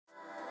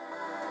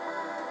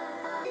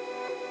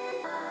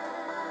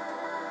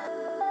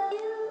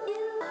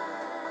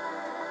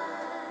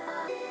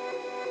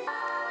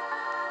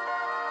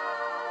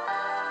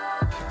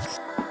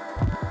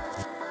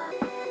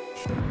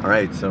All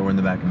right, so we're in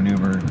the back of an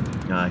Uber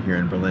here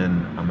in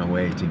Berlin on my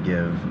way to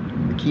give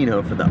the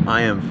keynote for the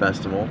I Am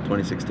Festival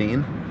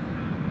 2016.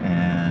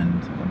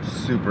 And I'm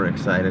super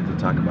excited to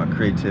talk about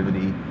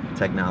creativity,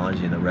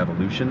 technology, and the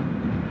revolution.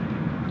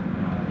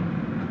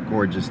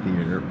 Gorgeous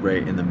theater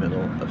right in the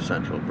middle of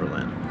central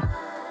Berlin.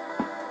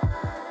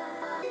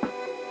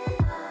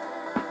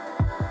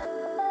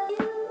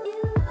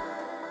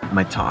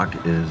 My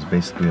talk is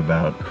basically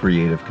about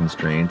creative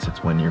constraints.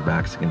 It's when your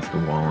back's against the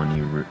wall and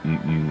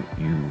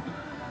you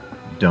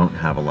don't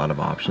have a lot of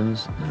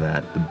options,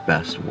 that the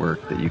best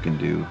work that you can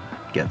do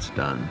gets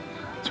done.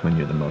 It's when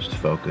you're the most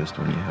focused,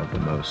 when you have the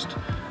most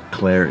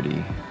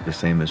clarity. The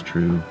same is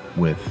true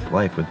with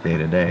life, with day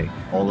to day.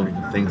 All of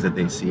the things that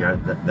they see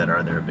that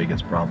are their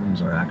biggest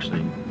problems are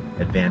actually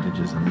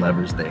advantages and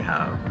levers they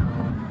have.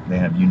 They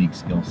have unique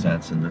skill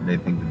sets and they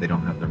think that they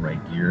don't have the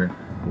right gear.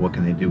 What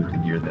can they do with the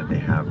gear that they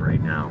have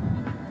right now?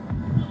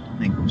 I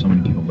think so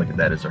many people look at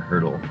that as a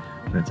hurdle,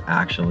 but it's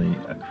actually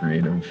a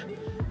creative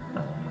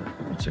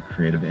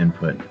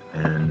input,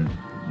 and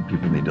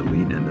people need to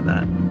lean into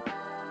that.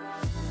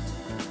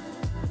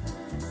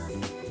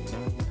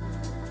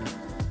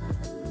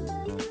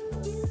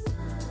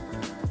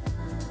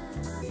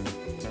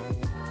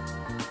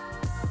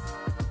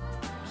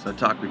 So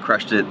talk, we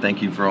crushed it.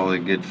 Thank you for all the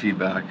good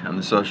feedback on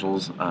the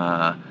socials,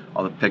 all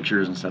the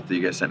pictures and stuff that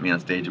you guys sent me on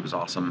stage. It was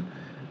awesome.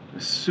 It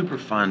was super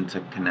fun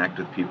to connect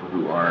with people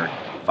who are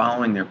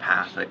following their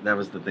path. That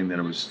was the thing that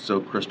it was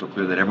so crystal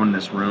clear, that everyone in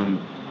this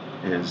room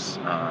is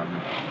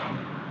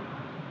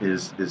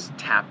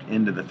tapped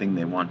into the thing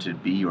they want to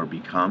be or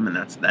become, and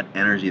that's that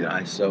energy that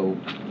I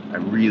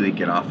really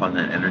get off on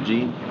that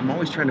energy. I'm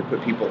always trying to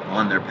put people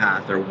on their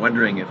path. They're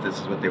wondering if this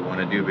is what they want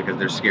to do because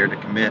they're scared to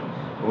commit.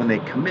 But when they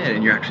commit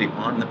and you're actually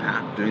on the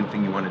path doing the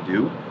thing you want to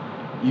do,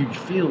 you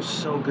feel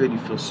so good, you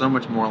feel so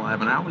much more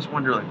alive. And I always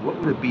wonder, like, what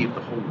would it be if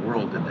the whole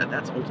world did that?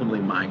 That's ultimately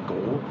my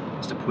goal,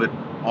 is to put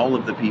all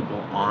of the people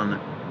on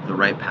the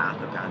right path,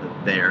 the path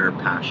that they're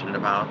passionate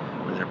about,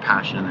 where their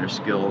passion and their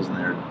skills and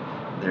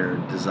their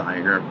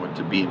desire of what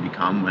to be and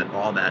become, when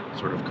all that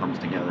sort of comes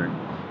together.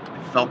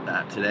 I felt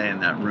that today in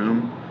that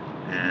room,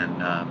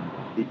 and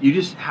you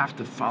just have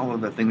to follow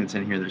the thing that's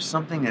in here. There's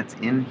something that's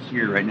in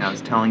here right now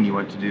that's telling you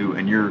what to do,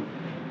 and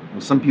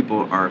some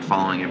people are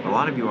following it, but a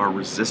lot of you are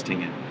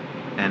resisting it.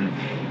 And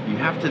you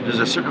have to, there's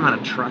a certain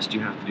amount of trust you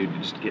have to do to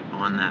just get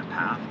on that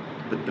path.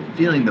 But the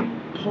feeling, the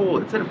pull,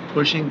 instead of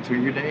pushing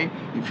through your day,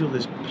 you feel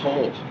this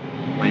pull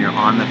when you're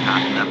on the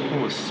path, and that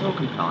pull is so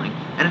compelling.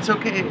 And it's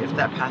okay if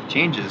that path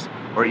changes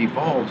or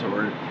evolves,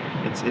 or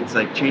it's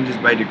like changes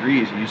by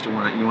degrees. You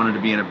wanted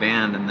to be in a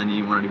band, and then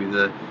you wanted to be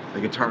the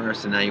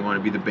guitarist, and now you want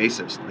to be the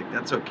bassist. Like,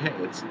 that's okay.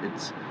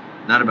 It's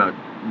not about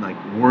like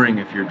worrying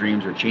if your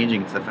dreams are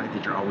changing. It's the fact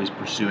that you're always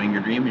pursuing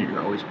your dream and you're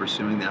always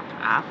pursuing that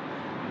path.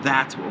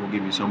 That's what will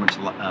give you so much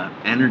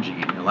energy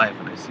in your life.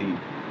 And I see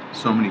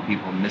so many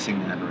people missing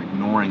that or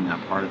ignoring that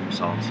part of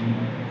themselves.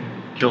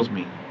 It kills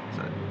me. It's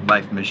a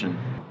life mission.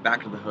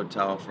 Back to the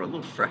hotel for a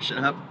little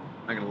freshen up.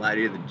 I'm not gonna lie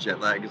to you, the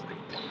jet lag is like...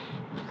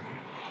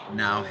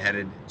 Now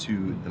headed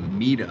to the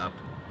meetup,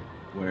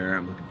 where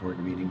I'm looking forward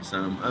to meeting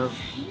some of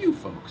you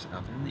folks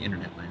out there in the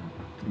internet land.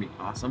 It's gonna be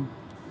awesome.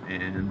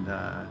 And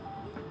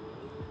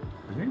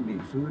is there gonna be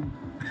food?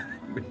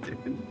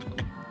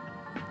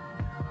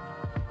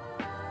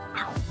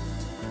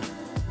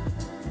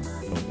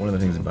 One of the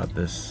things about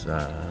this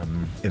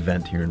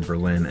event here in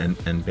Berlin,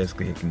 and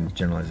basically it can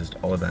generalize this to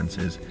all events,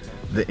 is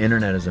the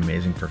internet is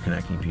amazing for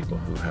connecting people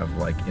who have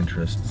like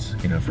interests,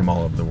 you know, from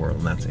all over the world,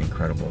 and that's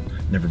incredible.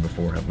 Never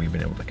before have we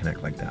been able to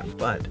connect like that.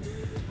 But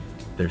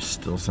there's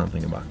still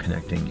something about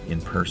connecting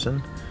in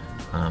person.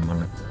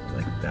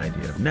 Like the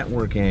idea of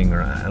networking,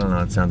 or I don't know,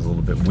 it sounds a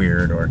little bit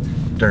weird or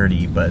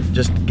dirty, but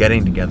just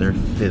getting together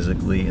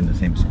physically in the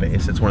same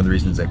space. It's one of the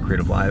reasons that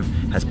Creative Live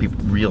has people,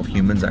 real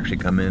humans, actually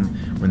come in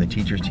when the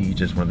teachers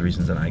teach. It's one of the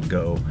reasons that I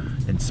go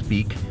and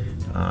speak.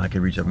 I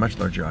could reach a much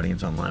larger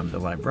audience online with a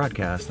live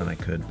broadcast than I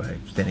could by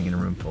standing in a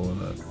room full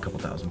of a couple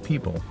thousand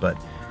people. But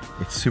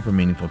it's super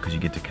meaningful because you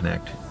get to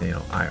connect, you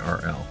know,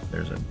 IRL.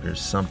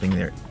 There's something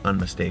there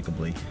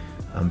unmistakably.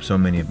 So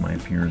many of my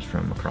peers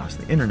from across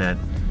the internet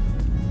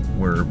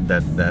were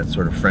that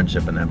sort of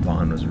friendship and that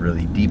bond was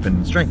really deepened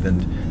and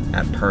strengthened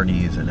at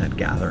parties and at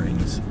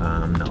gatherings,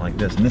 not like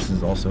this. And this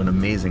is also an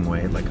amazing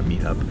way, like a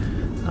meetup,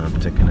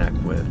 to connect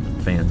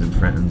with fans and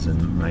friends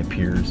and my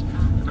peers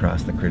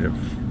across the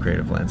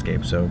creative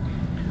landscape. So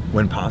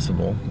when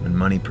possible, when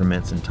money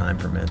permits and time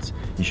permits,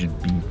 you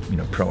should be, you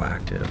know,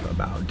 proactive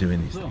about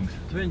doing these things.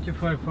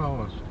 25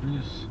 hours,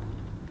 please.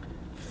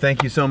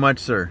 Thank you so much,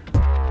 sir.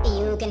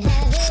 You can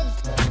have it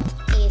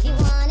if you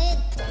want it.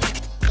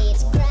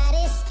 It's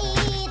gratis,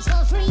 it's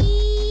for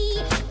free.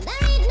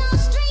 There ain't no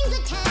strings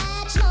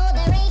attached, no,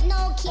 there ain't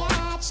no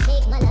catch.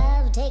 Take my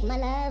love, take my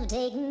love,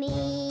 take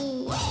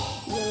me.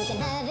 You can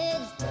have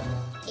it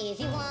if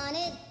you want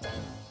it.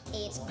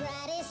 It's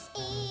gratis,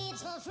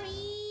 it's for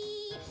free.